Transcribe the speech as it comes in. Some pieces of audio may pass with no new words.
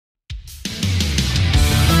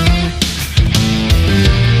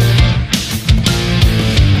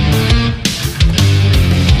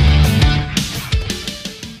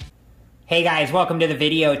Hey guys, welcome to the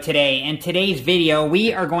video today. In today's video,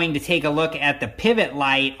 we are going to take a look at the pivot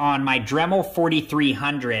light on my Dremel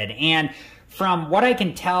 4300. And from what I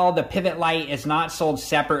can tell, the pivot light is not sold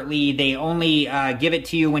separately. They only give it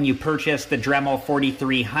to you when you purchase the Dremel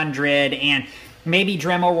 4300. And maybe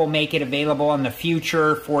Dremel will make it available in the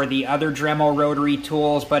future for the other Dremel rotary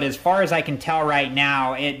tools. But as far as I can tell right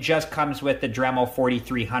now, it just comes with the Dremel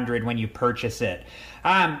 4300 when you purchase it.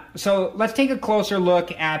 So let's take a closer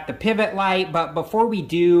look at the pivot light, but before we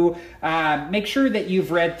do, make sure that you've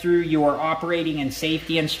read through your operating and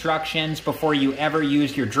safety instructions before you ever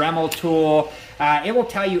use your Dremel tool. It will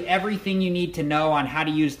tell you everything you need to know on how to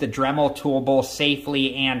use the Dremel tool both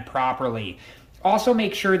safely and properly. Also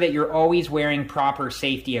make sure that you're always wearing proper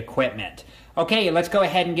safety equipment. Okay, let's go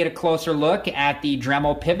ahead and get a closer look at the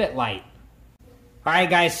Dremel pivot light.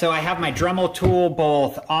 Alright guys, so I have my Dremel tool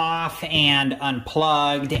both off and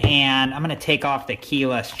unplugged, and I'm going to take off the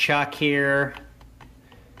keyless chuck here.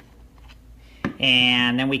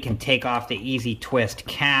 And then we can take off the easy twist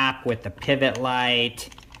cap with the pivot light.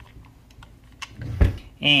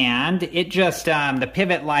 And it just, the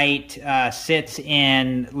pivot light sits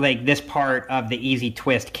in like this part of the easy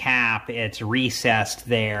twist cap. It's recessed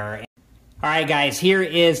there. Alright guys, here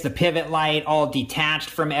is the pivot light all detached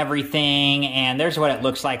from everything, and there's what it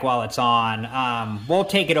looks like while it's on. We'll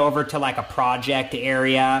take it over to like a project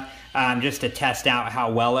area just to test out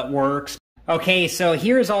how well it works. Okay, so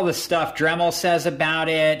here's all the stuff Dremel says about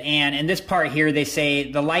it, and in this part here they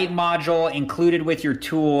say the light module included with your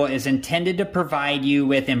tool is intended to provide you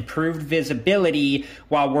with improved visibility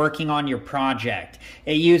while working on your project.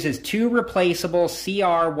 It uses 2 replaceable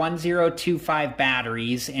CR1025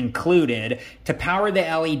 batteries included to power the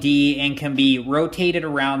LED and can be rotated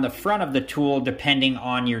around the front of the tool depending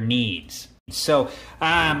on your needs. So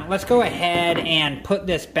let's go ahead and put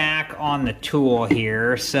this back on the tool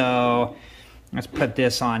here. So let's put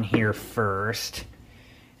this on here first,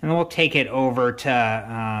 and then we'll take it over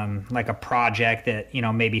to like a project that, you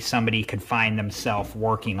know, maybe somebody could find themselves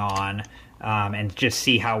working on, and just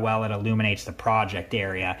see how well it illuminates the project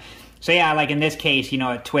area. So yeah, like in this case, you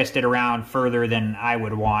know, it twisted around further than I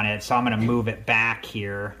would want it, so I'm going to move it back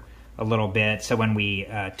here a little bit, so when we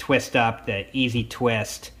twist up the easy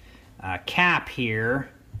twist cap here,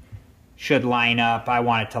 should line up. I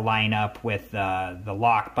want it to line up with the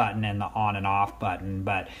lock button and the on and off button,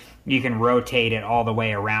 but you can rotate it all the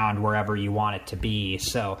way around wherever you want it to be.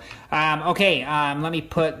 So, okay, let me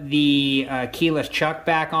put the keyless chuck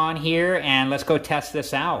back on here, and let's go test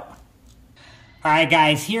this out. Alright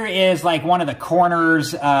guys, here is like one of the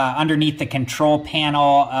corners underneath the control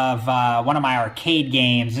panel of one of my arcade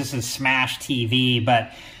games. This is Smash TV,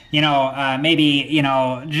 but you know, maybe, you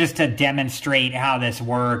know, just to demonstrate how this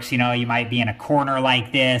works, you know, you might be in a corner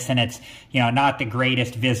like this and it's, you know, not the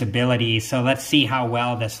greatest visibility. So let's see how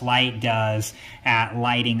well this light does at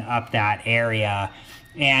lighting up that area.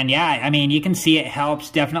 And yeah, I mean, you can see it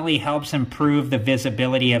definitely helps improve the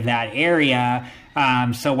visibility of that area.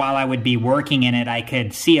 So while I would be working in it, I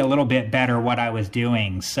could see a little bit better what I was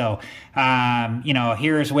doing. So, you know,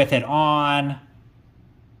 here's with it on.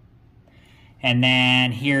 And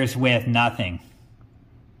then here's with nothing.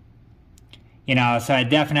 You know, so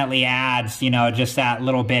it definitely adds, you know, just that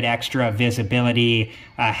little bit extra visibility,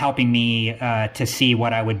 helping me to see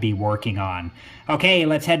what I would be working on. Okay,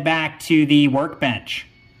 let's head back to the workbench.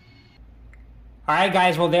 Alright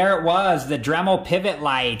guys, well there it was, the Dremel pivot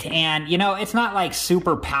light, and you know, it's not like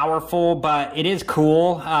super powerful, but it is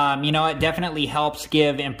cool. You know, it definitely helps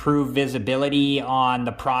give improved visibility on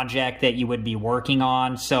the project that you would be working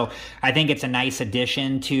on, so I think it's a nice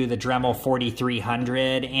addition to the Dremel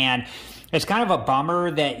 4300, and it's kind of a bummer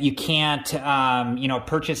that you can't, you know,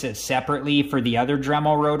 purchase it separately for the other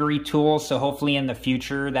Dremel rotary tools. So hopefully in the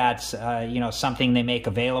future, that's, you know, something they make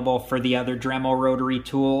available for the other Dremel rotary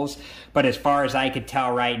tools. But as far as I could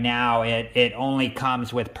tell right now, it only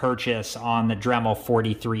comes with purchase on the Dremel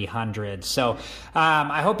 4300. So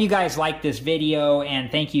I hope you guys liked this video, and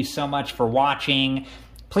thank you so much for watching.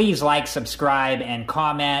 Please like, subscribe, and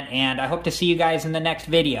comment, and I hope to see you guys in the next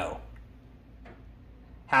video.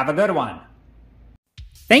 Have a good one.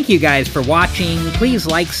 Thank you guys for watching. Please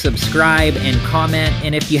like, subscribe, and comment.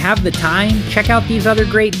 And if you have the time, check out these other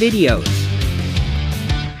great videos.